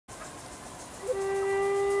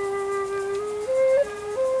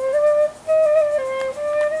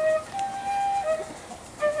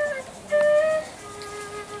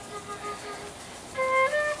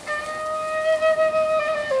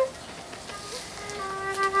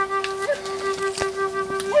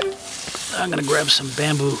I'm gonna grab some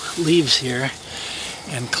bamboo leaves here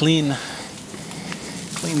and clean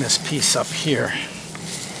this piece up here.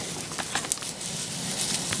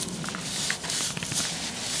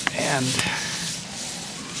 And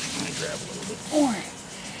let me grab a little bit more.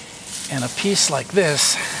 And a piece like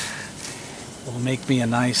this will make me a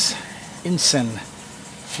nice Sen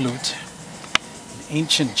Flute, an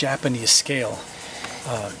ancient Japanese scale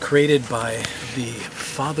created by the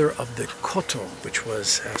father of the koto, which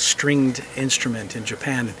was a stringed instrument in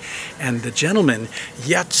Japan. And the gentleman,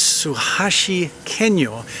 Yatsuhashi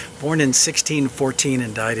Kenyo, born in 1614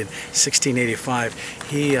 and died in 1685,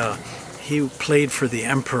 he played for the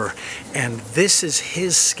emperor, and this is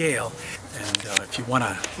his scale. And if you want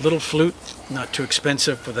a little flute, not too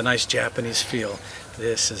expensive, with a nice Japanese feel,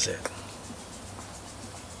 this is it.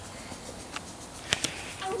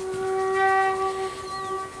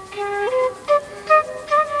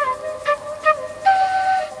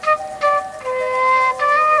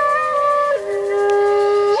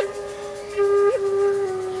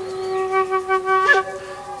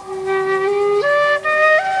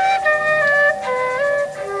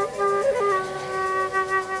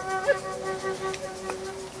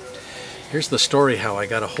 Here's the story how I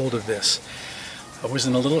got a hold of this. I was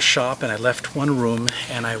in a little shop and I left one room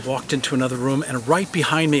and I walked into another room, and right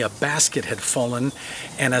behind me a basket had fallen,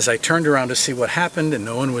 and as I turned around to see what happened and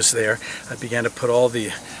no one was there, I began to put all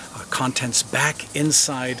the contents back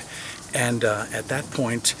inside, and at that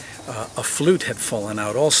point a flute had fallen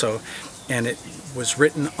out also, and it was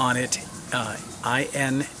written on it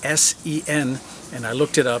I-N-S-E-N, and I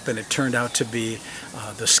looked it up and it turned out to be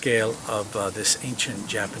the scale of this ancient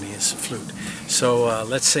Japanese flute. So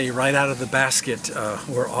let's say right out of the basket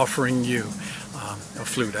we're offering you a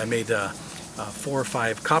flute. I made 4 or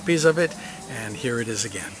 5 copies of it, and here it is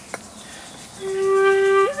again.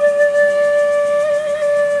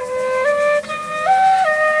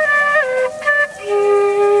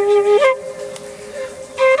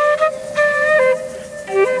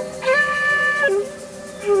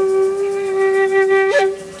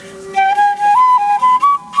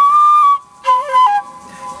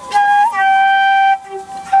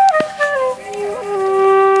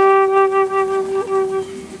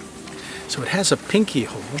 So it has a pinky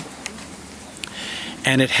hole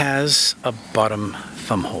and it has a bottom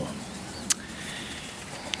thumb hole.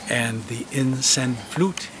 And the Sen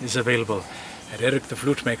Flute is available at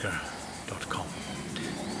eriktheflutemaker.com.